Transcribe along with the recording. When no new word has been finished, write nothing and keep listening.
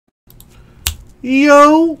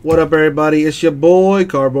Yo, what up everybody? It's your boy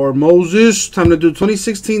Cardboard Moses. Time to do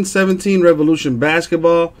 2016-17 Revolution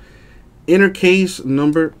Basketball. Inner case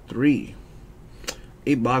number 3.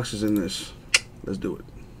 8 boxes in this. Let's do it.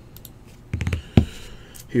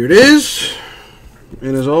 Here it is.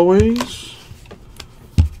 And as always,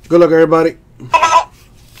 good luck everybody.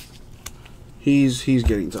 He's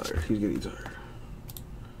getting tired. He's getting tired.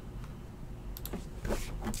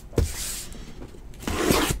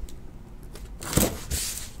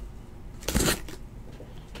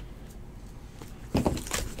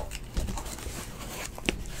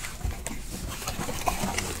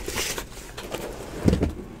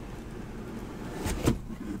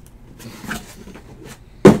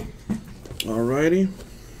 Alrighty,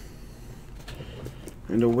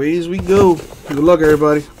 and away we go. Good luck,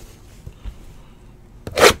 everybody.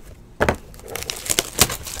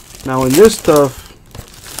 Now, in this stuff,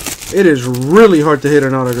 it is really hard to hit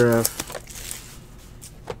an autograph.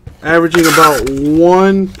 Averaging about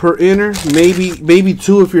 1 per inner, maybe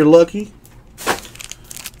 2 if you're lucky.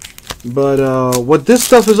 But what this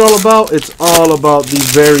stuff is all about, it's all about the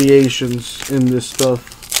variations in this stuff.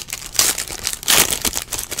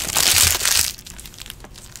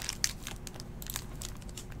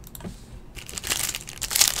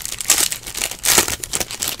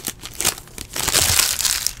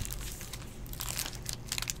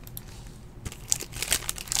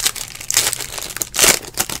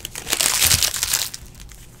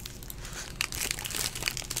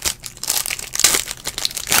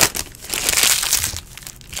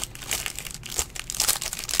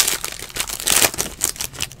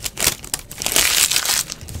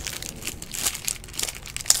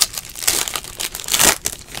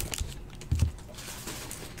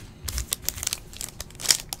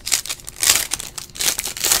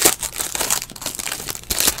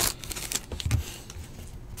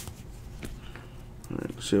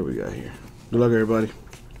 Alright, let's see what we got here. Good luck, everybody.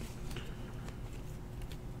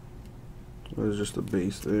 There's just the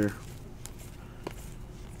base there.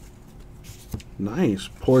 Nice.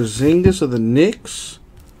 Porzingis of the Knicks.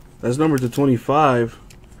 That's numbered to 25.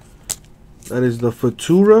 That is the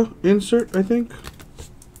Futura insert, I think.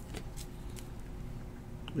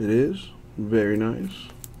 It is. Very nice.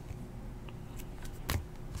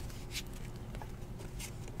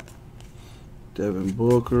 Devin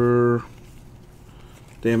Booker.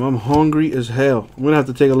 Damn, I'm hungry as hell. I'm gonna have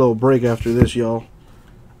to take a little break after this, y'all.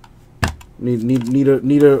 Need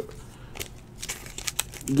to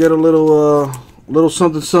get a little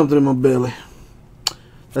something in my belly.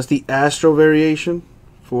 That's the Astro variation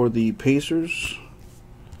for the Pacers.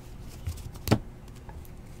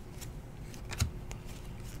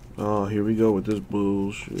 Oh, here we go with this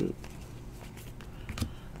bullshit.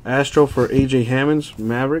 Astro for AJ Hammond's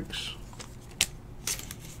Mavericks.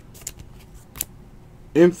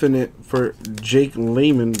 Infinite for Jake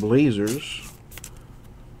Layman Blazers.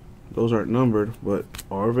 Those aren't numbered, but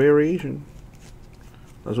are variation.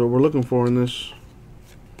 That's what we're looking for in this.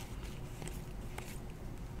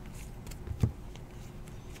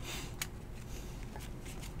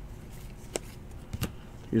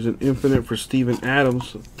 Here's an infinite for Steven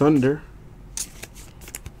Adams, Thunder.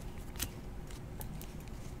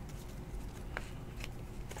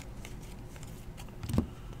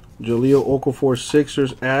 Jahlil Okafor,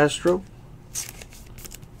 Sixers, Astro.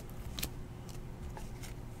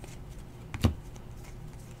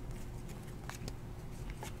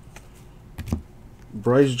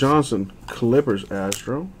 Bryce Johnson, Clippers,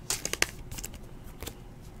 Astro.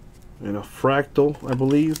 And a fractal, I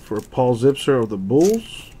believe, for Paul Zipser of the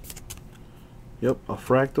Bulls. Yep, a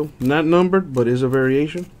fractal. Not numbered, but is a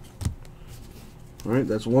variation. Alright,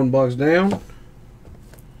 that's 1 box down.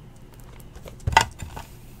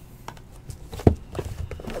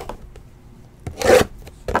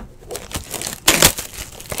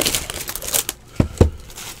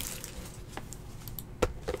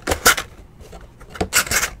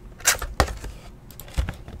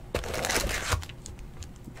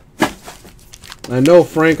 I know,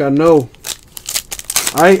 Frank, I know.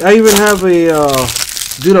 I even have a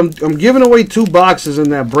dude, I'm giving away 2 boxes in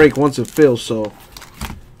that break once it fills, so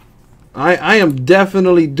I am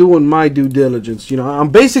definitely doing my due diligence. You know, I'm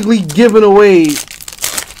basically giving away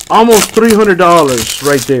almost $300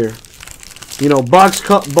 right there. You know, box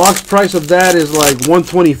price of that is like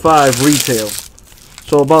 $125 retail.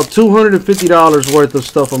 So about $250 worth of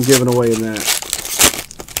stuff I'm giving away in that.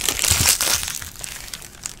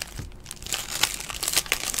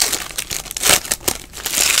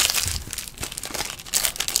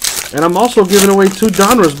 And I'm also giving away 2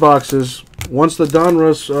 Donruss boxes once the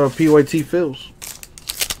Donruss PYT fills.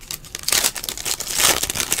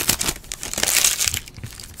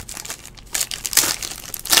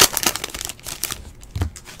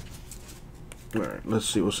 Alright, let's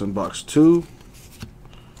see what's in box 2.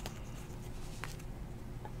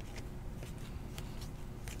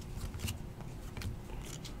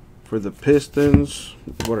 For the Pistons,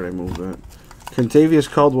 what did I move that? Kentavious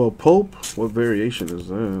Caldwell Pope. What variation is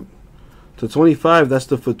that? To 25, that's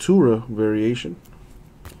the Futura variation.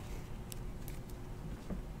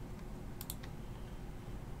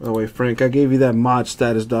 Oh wait, Frank, I gave you that mod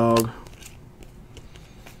status, dog.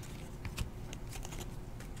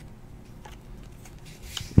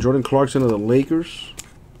 Jordan Clarkson of the Lakers.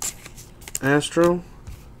 Astro.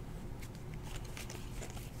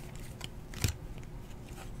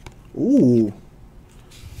 Ooh.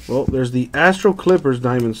 Well, there's the Astro Clippers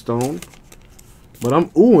Diamond Stone. But I'm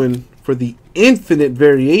oohing for the infinite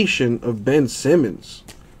variation of Ben Simmons.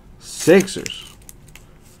 Sixers.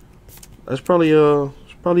 That's probably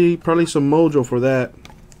probably some mojo for that.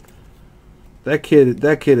 That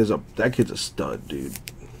kid's a stud, dude.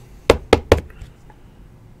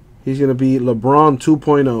 He's gonna be LeBron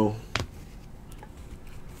 2.0.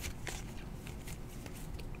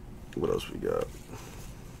 What else we got?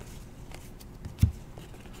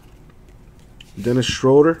 Dennis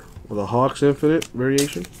Schroeder with a Hawks Infinite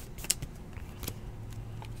variation.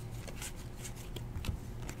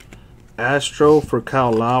 Astro for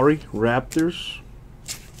Kyle Lowry, Raptors.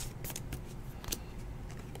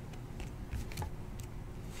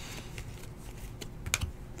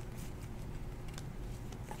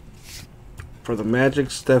 For the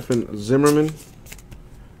Magic, Stephen Zimmerman,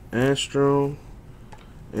 Astro,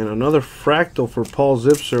 and another fractal for Paul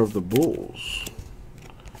Zipser of the Bulls.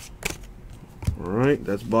 Alright,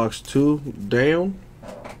 that's box 2 down.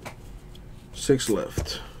 6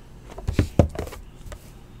 left.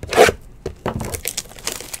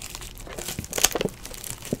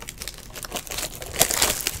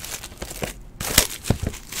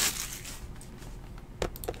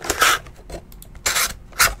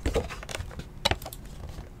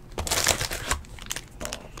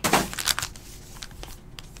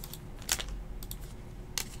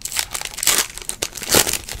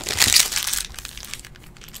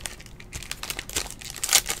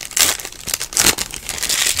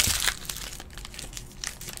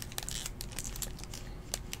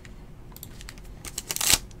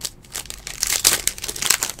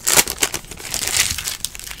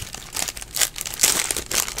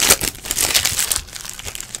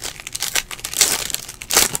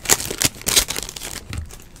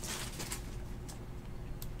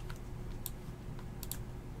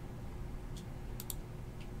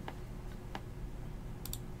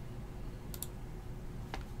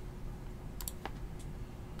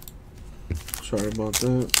 Sorry about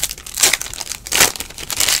that.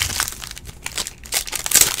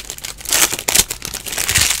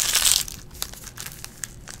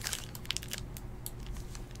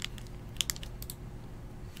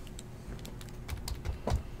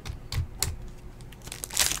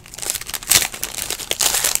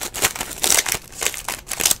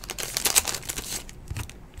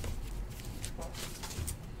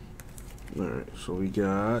 All right, so we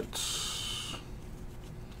got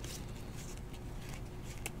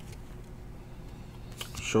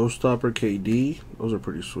Showstopper KD. Those are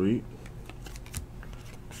pretty sweet.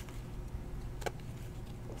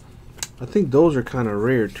 I think those are kind of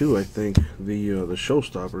rare too. I think the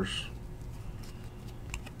Showstoppers.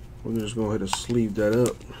 We're gonna just go ahead and sleeve that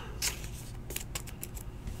up.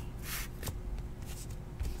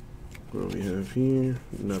 What do we have here?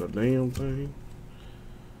 Not a damn thing.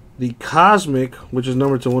 The Cosmic, which is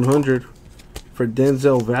numbered to 100, for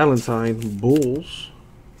Denzel Valentine, Bulls.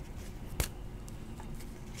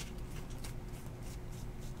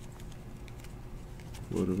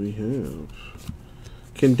 What do we have?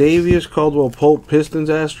 Kentavious Caldwell Pope, Pistons,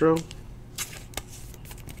 Astro.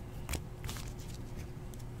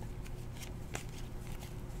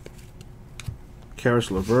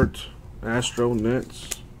 Karis LeVert, Astro, Nets.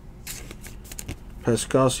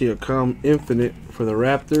 Pascal Siakam, Infinite for the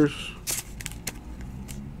Raptors.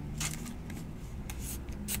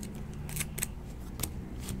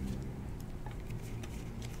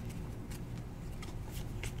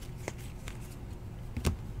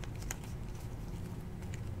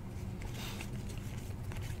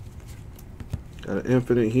 Got an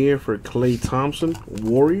Infinite here for Klay Thompson,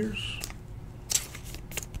 Warriors.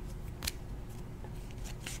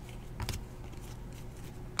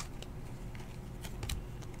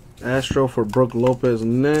 Astro for Brook Lopez,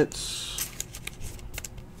 Nets.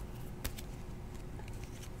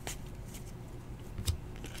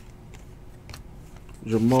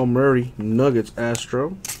 Jamal Murray, Nuggets,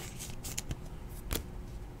 Astro.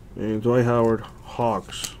 And Dwight Howard,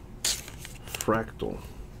 Hawks, Fractal.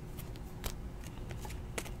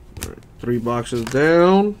 3 boxes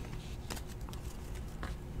down.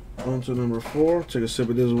 On to number 4. Take a sip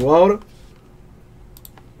of this water.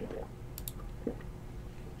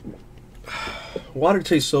 Water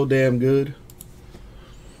tastes so damn good.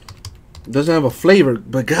 It doesn't have a flavor,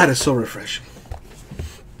 but God, it's so refreshing.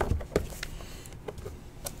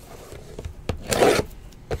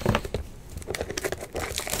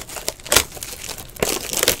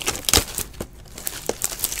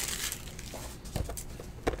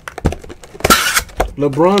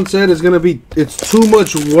 LeBron said it's too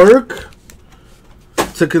much work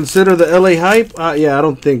to consider the LA hype. Yeah, I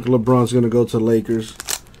don't think LeBron's going to go to Lakers.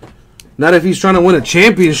 Not if he's trying to win a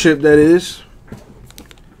championship, that is.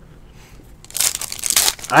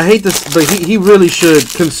 I hate this, but he really should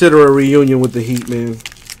consider a reunion with the Heat, man.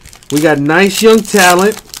 We got nice young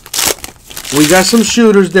talent. We got some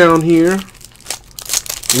shooters down here.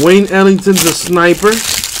 Wayne Ellington's a sniper.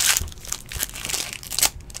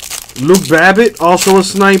 Luke Babbitt, also a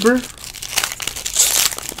sniper.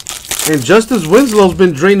 And Justice Winslow's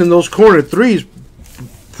been draining those corner threes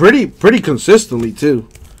pretty consistently, too.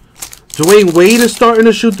 Dwayne Wade is starting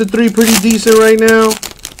to shoot the three pretty decent right now.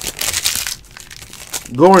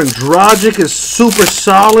 Goran Dragic is super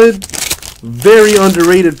solid. Very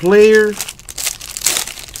underrated player.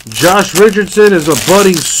 Josh Richardson is a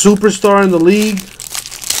budding superstar in the league.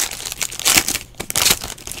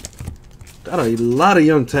 Got a lot of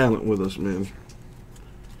young talent with us, man.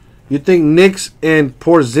 You think Knicks and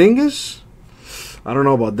Porzingis? I don't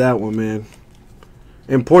know about that one, man.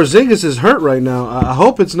 And Porzingis is hurt right now. I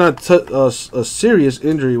hope it's not a serious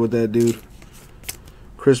injury with that dude.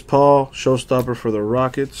 Chris Paul, showstopper for the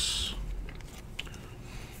Rockets.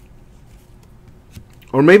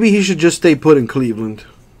 Or maybe he should just stay put in Cleveland,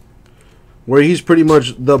 where he's pretty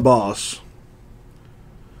much the boss.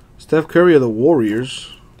 Steph Curry of the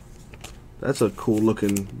Warriors. That's a cool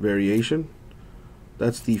looking variation.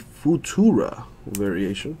 That's the Futura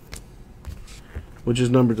variation, which is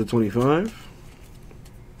numbered to 25.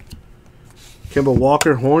 Kemba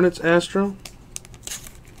Walker, Hornets, Astro.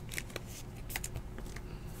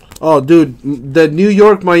 Oh, dude, the New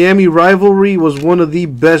York-Miami rivalry was one of the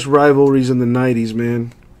best rivalries in the 90s,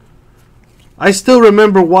 man. I still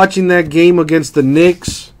remember watching that game against the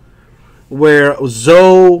Knicks where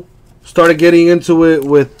Zoe started getting into it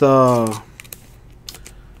with,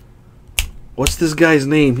 what's this guy's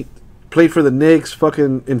name? He played for the Knicks,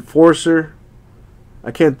 fucking enforcer. I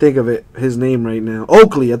can't think of his name right now.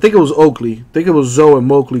 Oakley. I think it was Oakley. I think it was Zoe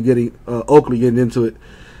and Oakley getting into it.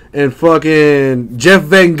 And fucking Jeff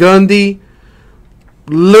Van Gundy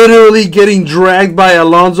literally getting dragged by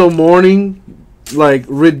Alonzo Mourning. Like,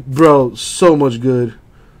 bro, so much good.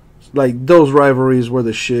 Like, those rivalries were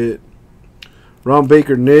the shit. Ron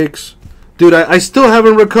Baker, Knicks. Dude, I still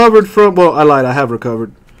haven't recovered from... Well, I lied. I have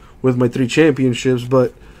recovered with my 3 championships.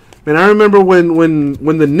 But, man, I remember when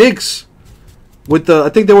the Knicks... with the, I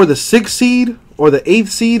think they were the 6th seed or the 8th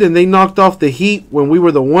seed, and they knocked off the Heat when we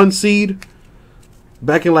were the 1 seed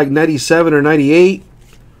back in like 97 or 98.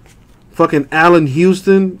 Fucking Allen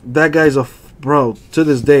Houston, that guy's a bro to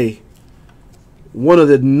this day. One of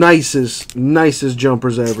the nicest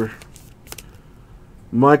jumpers ever.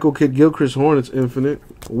 Michael Kidd-Gilchrist, Hornets, Infinite.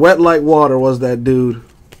 Wet like water was that dude.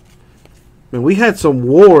 Man, we had some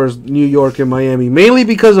wars, New York and Miami, mainly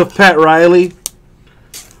because of Pat Riley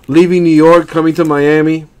leaving New York, coming to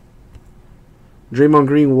Miami. Draymond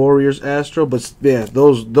Green, Warriors, Astro. But yeah,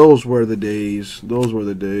 those were the days. Those were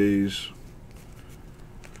the days.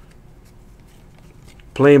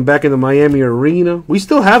 Playing back in the Miami Arena. We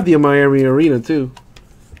still have the Miami Arena too.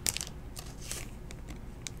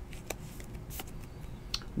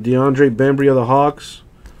 DeAndre Bembry of the Hawks.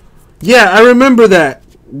 Yeah, I remember that.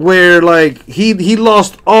 Where like he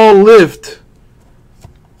lost all lift.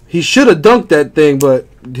 He should have dunked that thing, but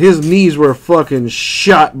his knees were fucking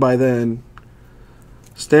shot by then.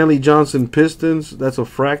 Stanley Johnson Pistons. That's a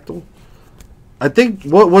fractal. I think,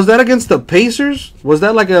 what was that against the Pacers? Was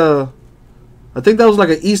that like a... I think that was like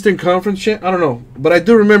an Eastern Conference I don't know. But I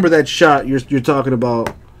do remember that shot you're talking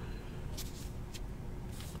about.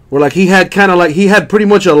 Where like he had kind of like... He had pretty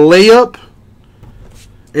much a layup.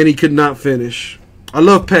 And he could not finish. I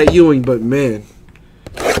love Pat Ewing, but man...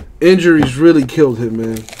 Injuries really killed him,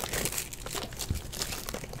 man.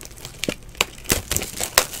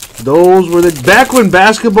 Those were the... Back when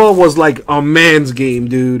basketball was like a man's game,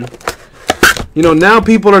 dude. You know, now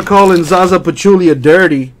people are calling Zaza Pachulia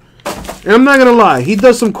dirty. And I'm not going to lie. He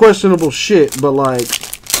does some questionable shit. But, like...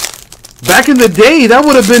 Back in the day, that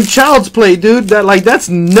would have been child's play, dude. That's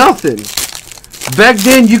nothing. Back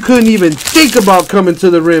then, you couldn't even think about coming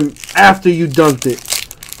to the rim after you dunked it.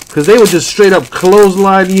 Because they would just straight up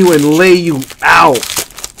clothesline you and lay you out.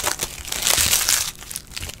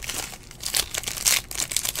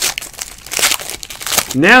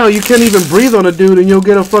 Now you can't even breathe on a dude and you'll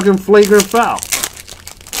get a fucking flagrant foul.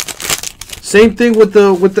 Same thing with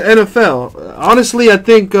the NFL. Honestly, I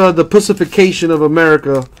think the pussification of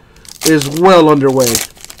America is well underway.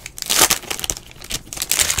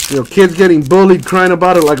 You know, kids getting bullied, crying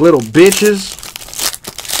about it like little bitches.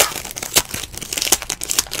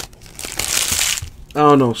 I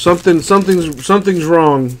don't know. Something's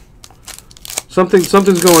wrong.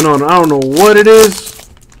 Something's going on. I don't know what it is,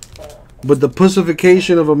 but the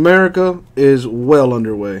pussification of America is well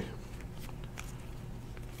underway.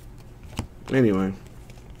 Anyway,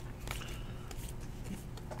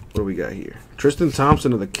 what do we got here? Tristan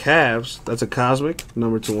Thompson of the Cavs. That's a Cosmic,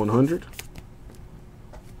 number /100.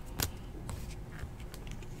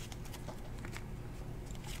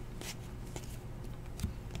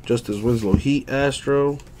 Justice Winslow Heat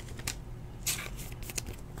Astro.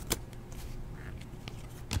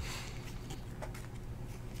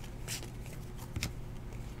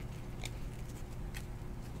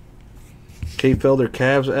 Kate Felder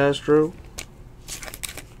Cavs Astro.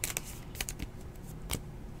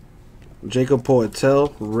 Jacob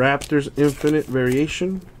Poeltl Raptors Infinite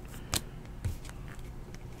Variation.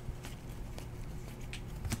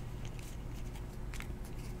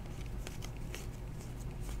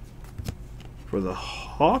 For the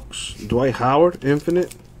Hawks, Dwight Howard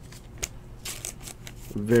Infinite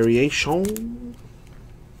Variation.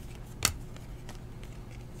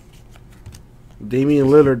 Damian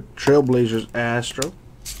Lillard Trailblazers Astro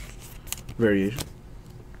Variation.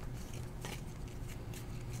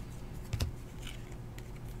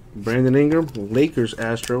 Brandon Ingram Lakers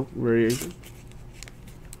Astro Variation.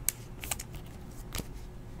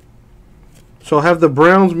 So have the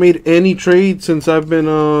Browns made any trade since I've been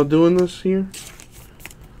doing this here?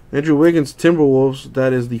 Andrew Wiggins Timberwolves,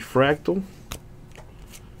 that is the Fractal.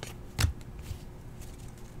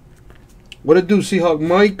 What it do, Seahawk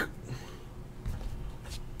Mike?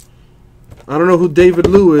 I don't know who David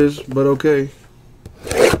Liu is, but okay.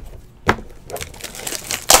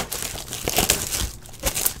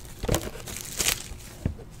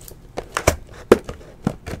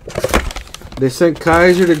 They sent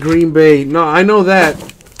Kaiser to Green Bay. No, I know that.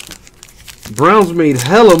 Browns made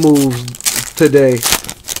hella moves today.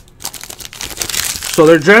 So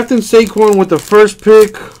they're drafting Saquon with the first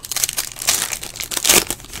pick.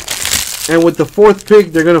 And with the fourth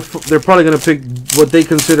pick, they're probably gonna pick what they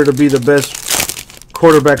consider to be the best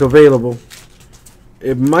quarterback available.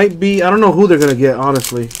 It might be, I don't know who they're gonna get,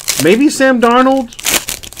 honestly. Maybe Sam Darnold.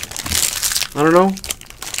 I don't know.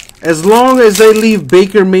 As long as they leave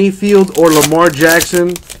Baker Mayfield or Lamar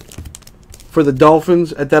Jackson for the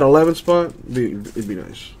Dolphins at that 11th spot, it'd be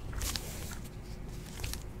nice.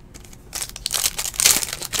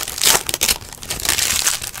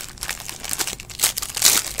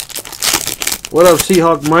 What up,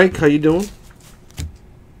 Seahawk Mike? How you doing?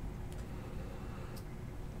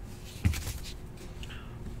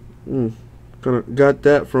 Got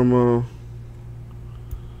that from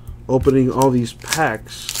opening all these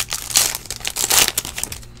packs.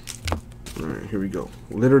 Alright, here we go.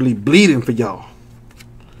 Literally bleeding for y'all.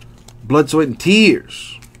 Blood, sweat, and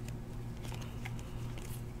tears.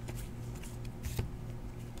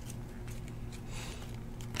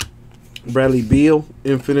 Bradley Beal,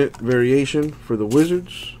 Infinite Variation for the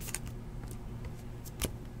Wizards.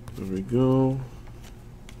 There we go.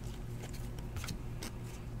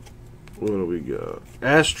 What do we got?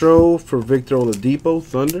 Astro for Victor Oladipo,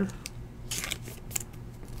 Thunder.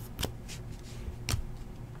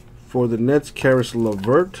 For the Nets, Karis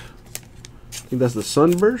LeVert. I think that's the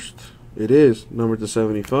Sunburst. It is, number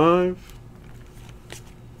 /75.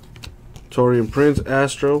 Taurean Prince,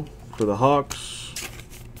 Astro for the Hawks.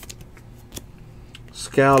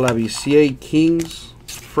 Skal Labissiere, Kings,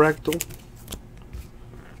 Fractal.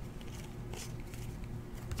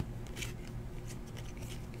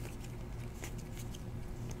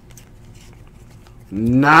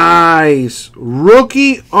 Nice.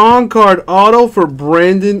 Rookie on-card auto for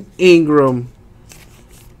Brandon Ingram.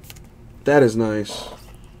 That is nice.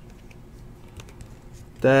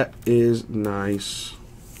 That is nice.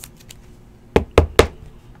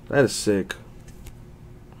 That is sick.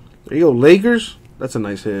 There you go, Lakers. That's a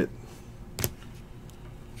nice hit.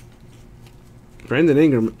 Brandon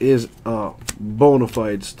Ingram is a bona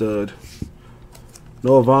fide stud.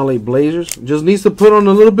 Noah Vonleh Blazers. Just needs to put on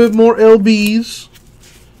a little bit more LBs.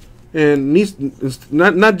 And needs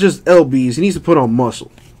not just LBs, he needs to put on muscle.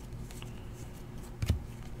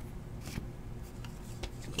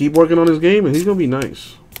 Keep working on his game and he's gonna be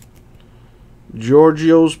nice.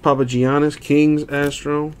 Georgios Papagiannis, Kings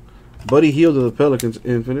Astro. Buddy Hield of the Pelicans,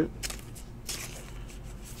 Infinite.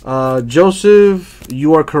 Joseph,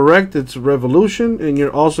 you are correct. It's Revolution, and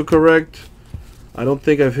you're also correct. I don't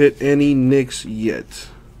think I've hit any Knicks yet.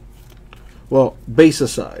 Well, base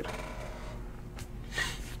aside.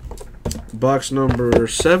 Box number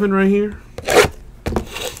 7 right here.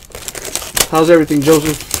 How's everything,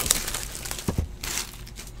 Joseph?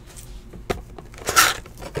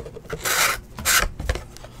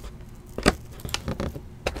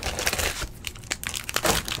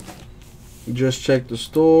 Just check the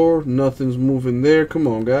store. Nothing's moving there. Come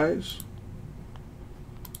on, guys.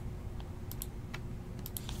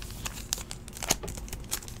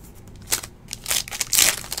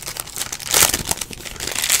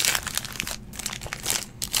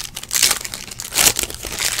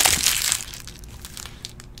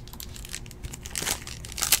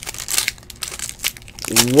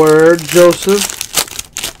 Word, Joseph.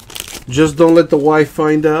 Just don't let the wife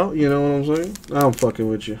find out. You know what I'm saying? I'm fucking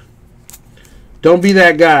with you. Don't be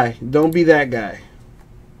that guy. Don't be that guy.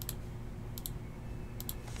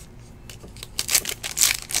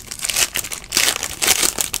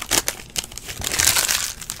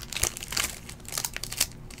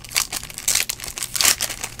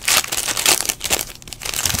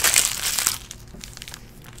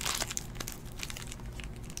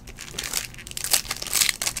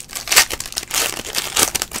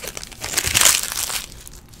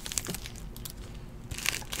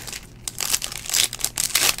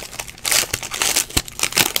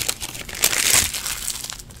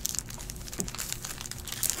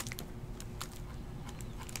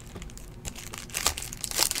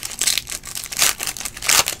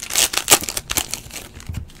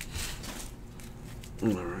 All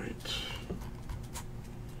right.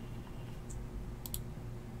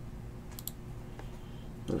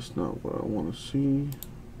 That's not what I want to see.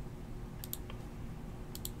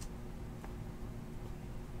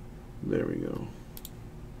 There we go.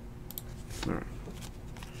 All right.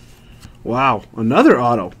 Wow, another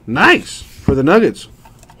auto. Nice for the Nuggets.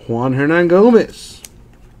 Juan Hernan Gomez.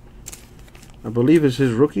 I believe it's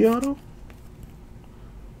his rookie auto.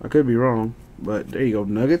 I could be wrong. But there you go,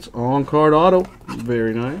 Nuggets on-card auto.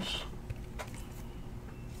 Very nice.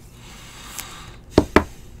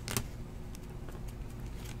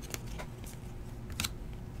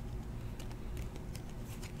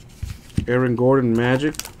 Aaron Gordon,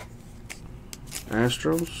 Magic.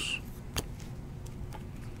 Astros.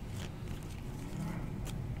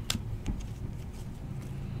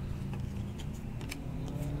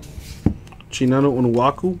 Chinano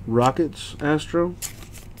Unwaku, Rockets, Astro.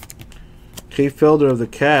 K. Felder of the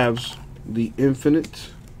Cavs, the Infinite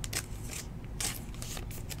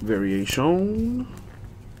Variation.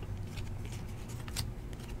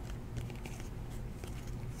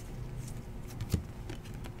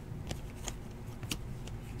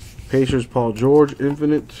 Pacers, Paul George,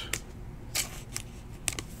 Infinite.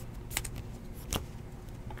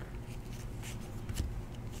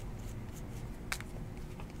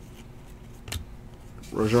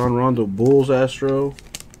 Rajon Rondo, Bulls, Astro.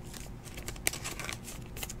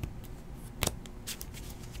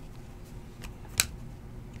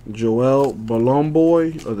 Joel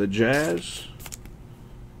Balomboy of the Jazz.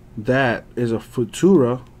 That is a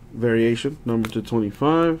Futura variation, number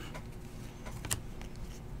 /25.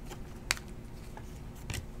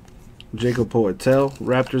 Jacob Poeltl,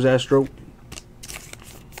 Raptors Astro.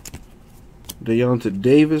 Deonta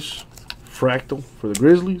Davis, Fractal for the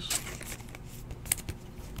Grizzlies.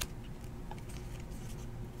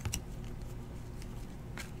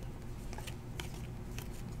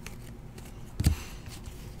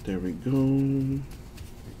 There we go.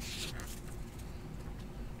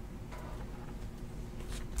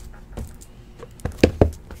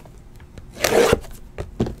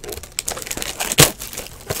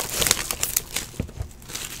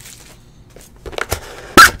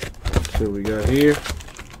 See what we got here.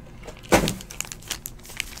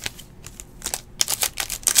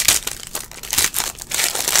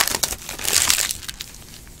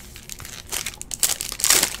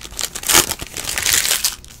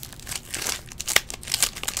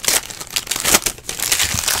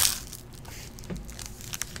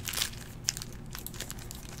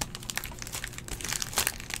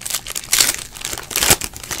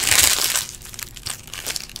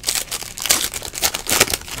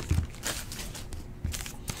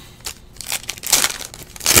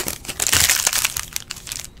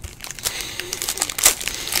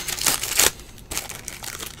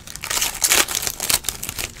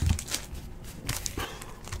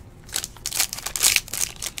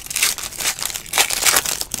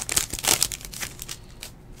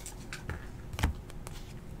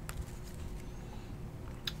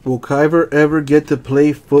 Will Kyver ever get to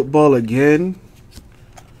play football again?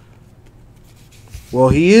 Well,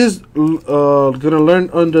 he is going to learn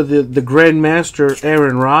under the Grandmaster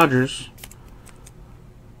Aaron Rodgers.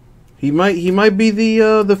 He might be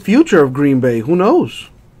the future of Green Bay. Who knows?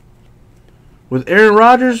 With Aaron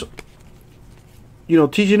Rodgers, you know,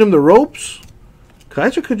 teaching him the ropes,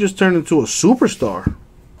 Kyver could just turn into a superstar.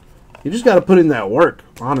 You just got to put in that work,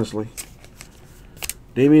 honestly.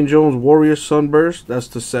 Damian Jones, Warriors Sunburst. That's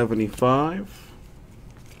to 75.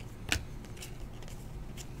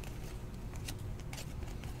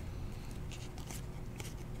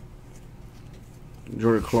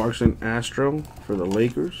 Jordan Clarkson, Astro for the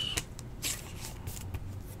Lakers.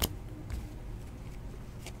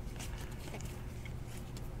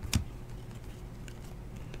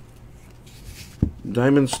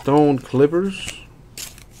 Diamond Stone, Clippers,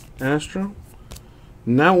 Astro.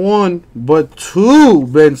 Not one, but two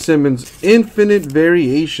Ben Simmons Infinite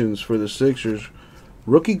Variations for the Sixers.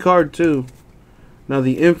 Rookie card, too. Now,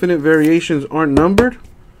 the Infinite Variations aren't numbered,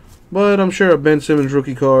 but I'm sure a Ben Simmons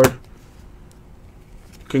rookie card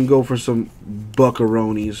can go for some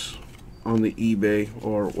buckaroonies on the eBay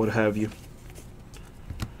or what have you.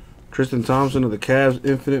 Tristan Thompson of the Cavs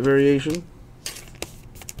Infinite Variation.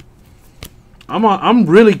 I'm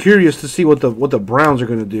really curious to see what the Browns are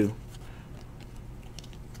going to do.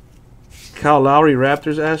 Kyle Lowry,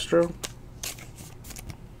 Raptors, Astro.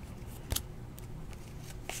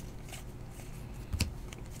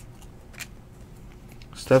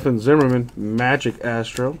 Stephen Zimmerman, Magic,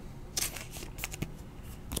 Astro.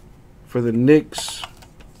 For the Knicks,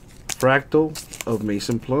 Fractal of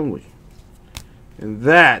Mason Plumlee. And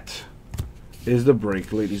that is the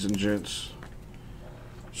break, ladies and gents.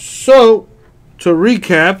 So, to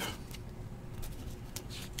recap,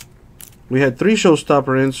 we had 3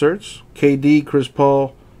 showstopper inserts. KD, Chris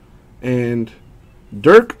Paul, and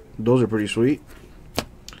Dirk. Those are pretty sweet.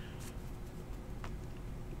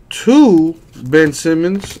 2 Ben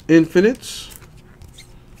Simmons Infinites.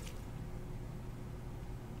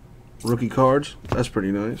 Rookie cards. That's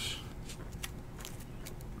pretty nice.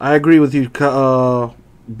 I agree with you,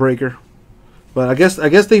 Breaker. But I guess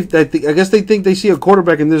they think they see a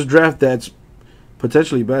quarterback in this draft that's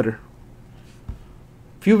potentially better.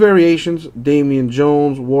 Few variations. Damian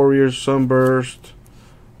Jones, Warriors, Sunburst,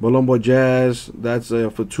 Bolombo Jazz. That's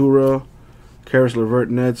a Futura. Karis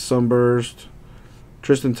LeVert, Nets, Sunburst.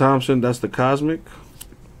 Tristan Thompson. That's the Cosmic.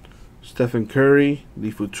 Stephen Curry,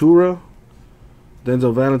 the Futura.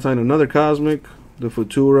 Denzel Valentine, another Cosmic. The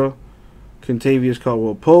Futura. Kentavious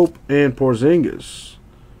Caldwell Pope and Porzingis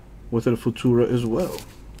with a Futura as well.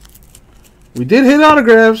 We did hit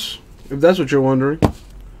autographs, if that's what you're wondering.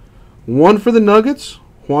 1 for the Nuggets,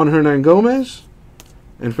 Juan Hernan Gomez,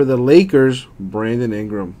 and for the Lakers, Brandon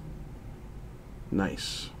Ingram.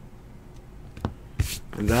 Nice.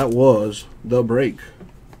 And that was the break.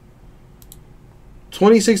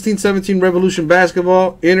 2016-17 Revolution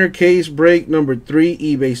Basketball, inner case break number 3,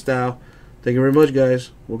 eBay style. Thank you very much,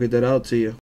 guys. We'll get that out to you.